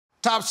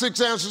Top 6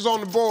 answers on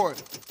the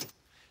board.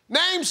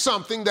 Name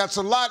something that's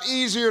a lot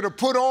easier to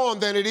put on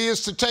than it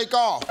is to take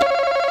off.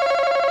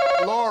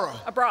 Laura.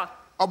 A bra.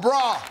 A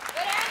bra.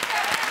 Good answer.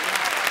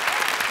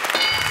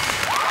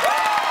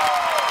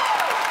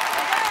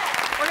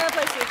 We're gonna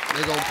play, Steve.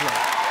 They're gonna play.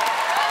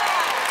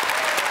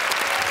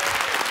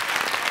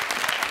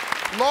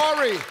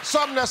 Lori,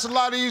 something that's a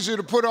lot easier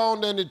to put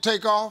on than to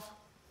take off.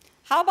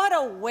 How about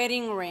a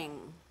wedding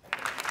ring?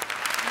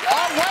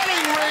 A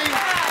wedding ring.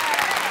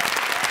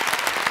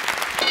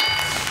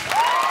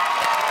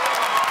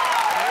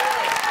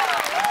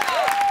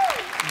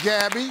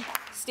 Gabby.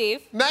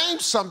 Steve. Name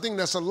something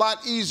that's a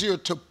lot easier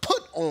to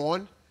put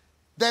on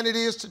than it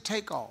is to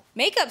take off.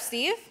 Makeup,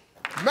 Steve.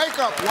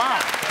 Makeup, wow,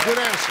 good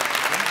answer.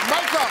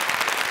 Makeup.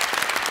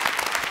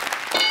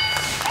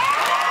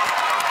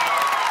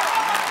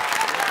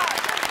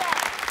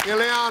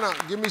 Ileana,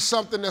 give me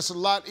something that's a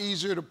lot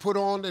easier to put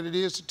on than it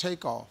is to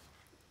take off.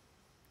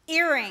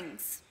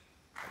 Earrings.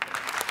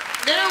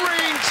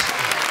 Earrings.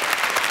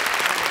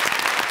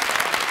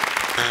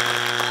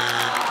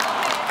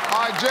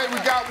 All right, Jay, we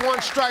got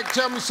one strike.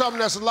 Tell me something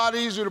that's a lot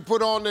easier to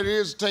put on than it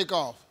is to take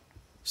off.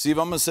 Steve,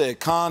 I'm gonna say a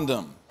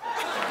condom.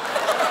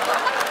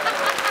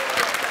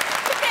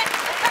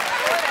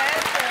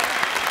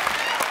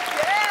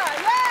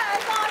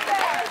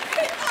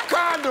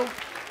 Condom.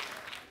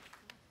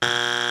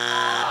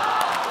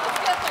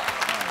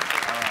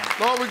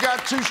 Lord, we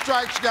got 2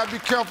 strikes. You gotta be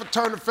careful.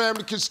 Turn the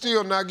family can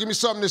steal. Now, give me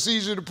something that's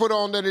easier to put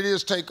on than it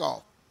is to take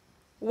off.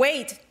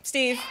 Wait,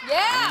 Steve.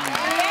 Yeah.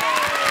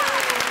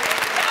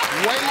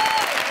 Wait.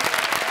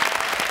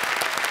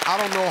 I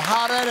don't know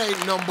how that ain't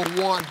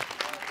 #1.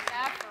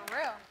 Yeah, for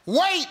real.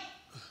 Wait.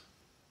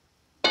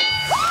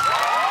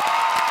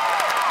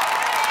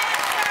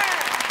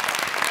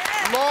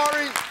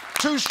 Lori,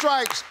 2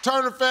 strikes.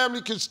 Turner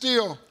family can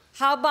steal.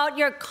 How about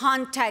your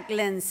contact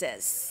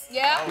lenses?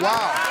 Yeah.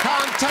 Wow.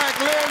 Contact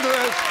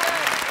lenses.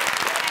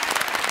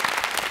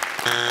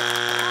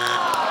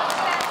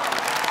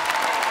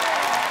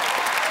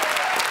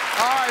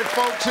 All right,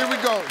 folks, here we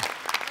go.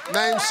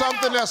 Name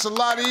something that's a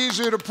lot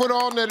easier to put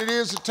on than it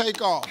is to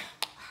take off.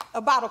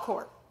 A bottle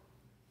cork.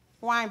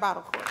 Wine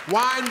bottle cork.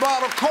 Wine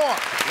bottle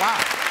cork. Wow.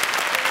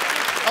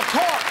 A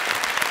cork.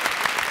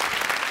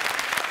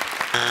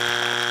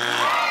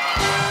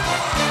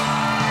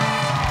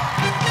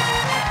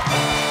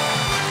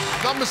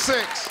 Number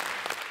 6.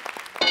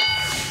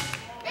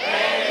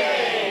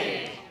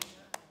 Baby.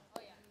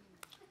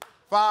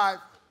 5.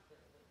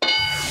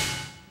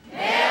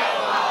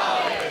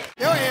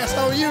 Your ass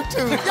on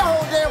YouTube. Your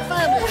whole damn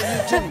family on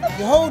YouTube.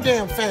 Your whole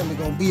damn family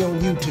gonna be on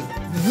YouTube.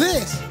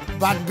 This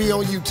about to be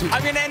on YouTube.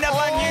 I'm gonna end up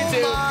on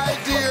YouTube. Oh, my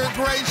dear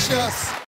gracious.